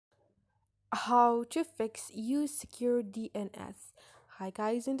how to fix use secure DNS. Hi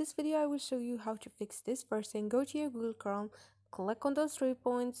guys, in this video I will show you how to fix this. First thing, go to your Google Chrome, click on those 3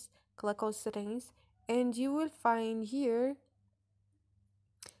 points, click on settings, and you will find here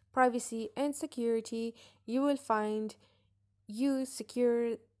privacy and security. You will find use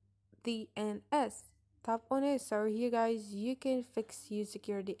secure DNS. Tap on it. So here guys, you can fix use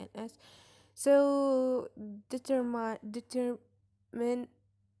secure DNS. So determine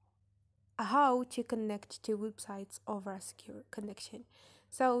how to connect to websites over a secure connection.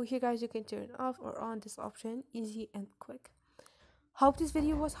 So here guys, you can turn off or on this option, easy and quick. Hope this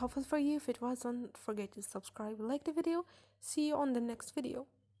video was helpful for you. If it was, don't forget to subscribe, like the video. See you on the next video.